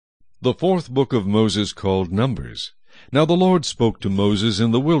The fourth book of Moses, called Numbers. Now the Lord spoke to Moses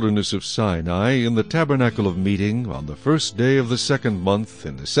in the wilderness of Sinai, in the tabernacle of meeting, on the first day of the 2nd month,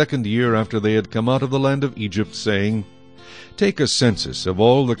 in the 2nd year after they had come out of the land of Egypt, saying, Take a census of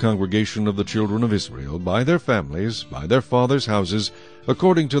all the congregation of the children of Israel, by their families, by their fathers' houses,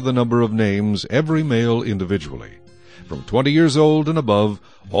 according to the number of names, every male individually. From 20 years old and above,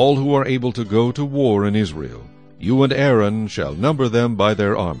 all who are able to go to war in Israel. You and Aaron shall number them by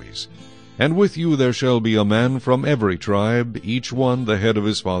their armies. And with you there shall be a man from every tribe, each one the head of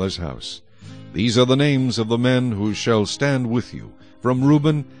his father's house. These are the names of the men who shall stand with you. From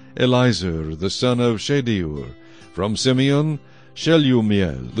Reuben, Elizur, the son of Shedeur. From Simeon,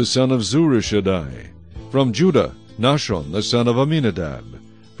 Shelumiel, the son of Zurishaddai. From Judah, Nahshon, the son of Amminadab.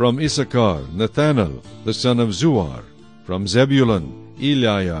 From Issachar, Nathanael, the son of Zuar. From Zebulun,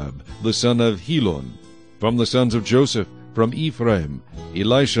 Eliab, the son of Helon. From the sons of Joseph, from Ephraim,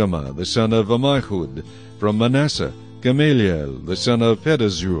 Elishama, the son of Ammihud. From Manasseh, Gamaliel, the son of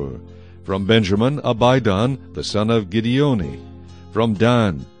Pedazur. From Benjamin, Abidan, the son of Gideoni. From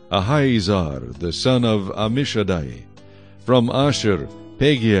Dan, Ahiezar, the son of Ammishaddai. From Asher,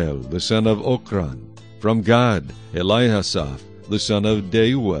 Pagiel, the son of Okran. From Gad, Eliasaph, the son of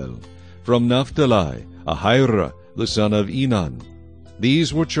Deuel. From Naphtali, Ahira, the son of Enan.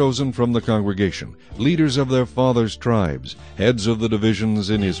 These were chosen from the congregation, leaders of their fathers' tribes, heads of the divisions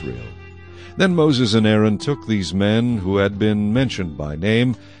in Israel. Then Moses and Aaron took these men who had been mentioned by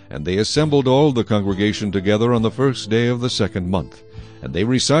name, and they assembled all the congregation together on the first day of the 2nd month. And they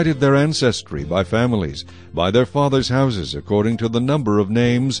recited their ancestry by families, by their fathers' houses, according to the number of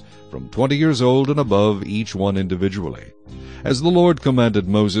names, from 20 years old and above, each one individually. As the Lord commanded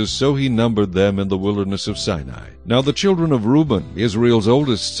Moses, so he numbered them in the wilderness of Sinai. Now the children of Reuben, Israel's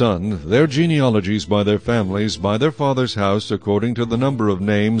oldest son, their genealogies by their families, by their father's house, according to the number of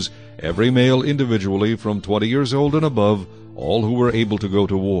names, every male individually, from 20 years old and above, all who were able to go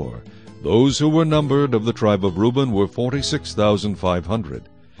to war. Those who were numbered of the tribe of Reuben were 46,500.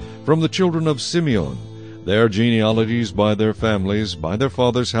 From the children of Simeon, their genealogies by their families, by their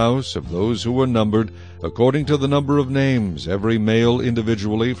father's house, of those who were numbered, according to the number of names, every male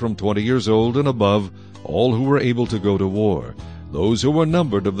individually, from 20 years old and above, all who were able to go to war. Those who were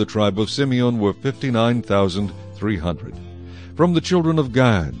numbered of the tribe of Simeon were 59,300. From the children of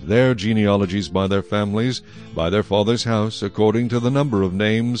Gad, their genealogies by their families, by their father's house, according to the number of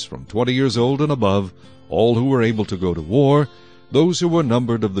names, from 20 years old and above, all who were able to go to war. Those who were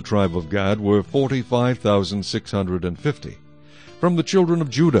numbered of the tribe of Gad were 45,650. From the children of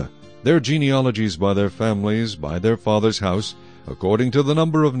Judah, their genealogies by their families, by their father's house, according to the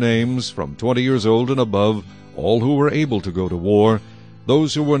number of names, from 20 years old and above, all who were able to go to war.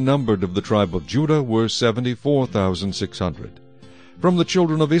 Those who were numbered of the tribe of Judah were 74,600. From the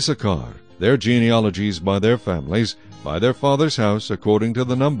children of Issachar, their genealogies by their families, by their father's house, according to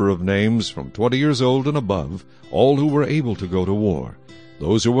the number of names, from 20 years old and above, all who were able to go to war.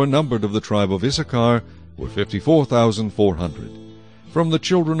 Those who were numbered of the tribe of Issachar were 54,400. From the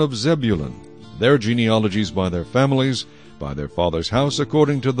children of Zebulun, their genealogies by their families, by their father's house,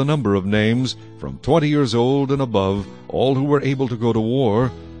 according to the number of names, from 20 years old and above, all who were able to go to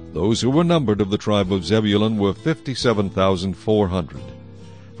war. Those who were numbered of the tribe of Zebulun were 57,400.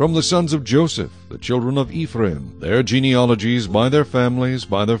 From the sons of Joseph, the children of Ephraim, their genealogies by their families,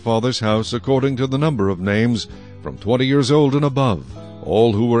 by their father's house, according to the number of names, from 20 years old and above,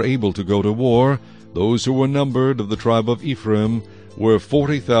 all who were able to go to war. Those who were numbered of the tribe of Ephraim were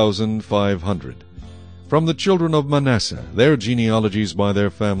 40,500. From the children of Manasseh, their genealogies by their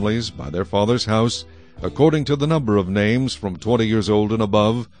families, by their father's house, according to the number of names, from 20 years old and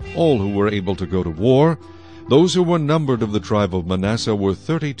above, all who were able to go to war. Those who were numbered of the tribe of Manasseh were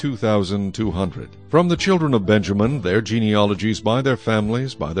 32,200. From the children of Benjamin, their genealogies by their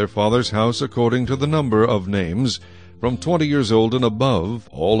families, by their father's house, according to the number of names, from 20 years old and above,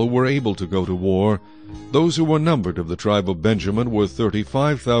 all who were able to go to war. Those who were numbered of the tribe of Benjamin were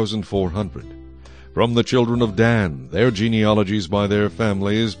 35,400. From the children of Dan, their genealogies by their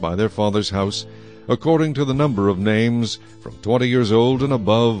families, by their father's house, according to the number of names, from 20 years old and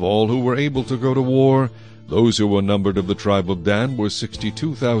above, all who were able to go to war. Those who were numbered of the tribe of Dan were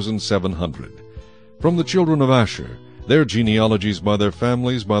 62,700. From the children of Asher, their genealogies by their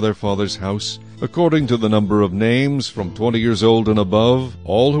families, by their father's house, according to the number of names, from 20 years old and above,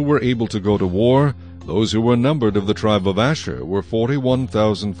 all who were able to go to war. Those who were numbered of the tribe of Asher were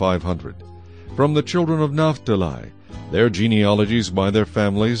 41,500. From the children of Naphtali, their genealogies by their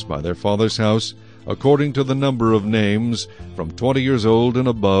families, by their father's house, according to the number of names, from 20 years old and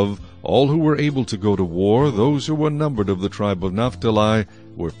above, all who were able to go to war. Those who were numbered of the tribe of Naphtali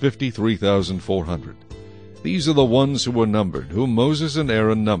were 53,400. These are the ones who were numbered, whom Moses and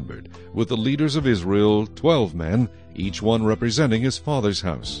Aaron numbered, with the leaders of Israel, 12 men, each one representing his father's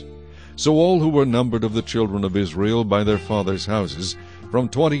house. So all who were numbered of the children of Israel by their fathers' houses, from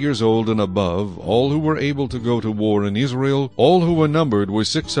 20 years old and above, all who were able to go to war in Israel, all who were numbered were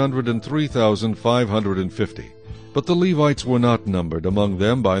 603,550. But the Levites were not numbered among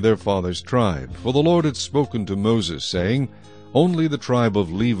them by their fathers' tribe, for the Lord had spoken to Moses, saying, Only the tribe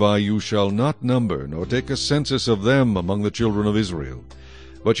of Levi you shall not number, nor take a census of them among the children of Israel.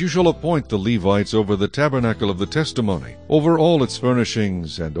 But you shall appoint the Levites over the tabernacle of the testimony, over all its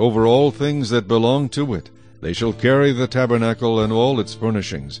furnishings, and over all things that belong to it. They shall carry the tabernacle and all its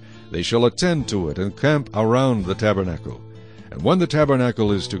furnishings. They shall attend to it, and camp around the tabernacle. And when the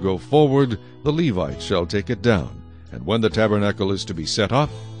tabernacle is to go forward, the Levites shall take it down. And when the tabernacle is to be set up,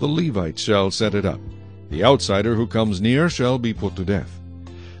 the Levites shall set it up. The outsider who comes near shall be put to death.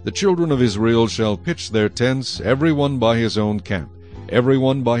 The children of Israel shall pitch their tents, every one by his own camp, every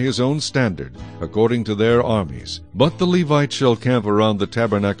one by his own standard, according to their armies. But the Levites shall camp around the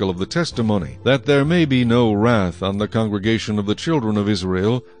tabernacle of the testimony, that there may be no wrath on the congregation of the children of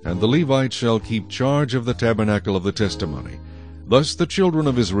Israel, and the Levites shall keep charge of the tabernacle of the testimony. Thus the children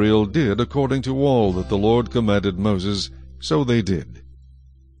of Israel did according to all that the Lord commanded Moses, so they did.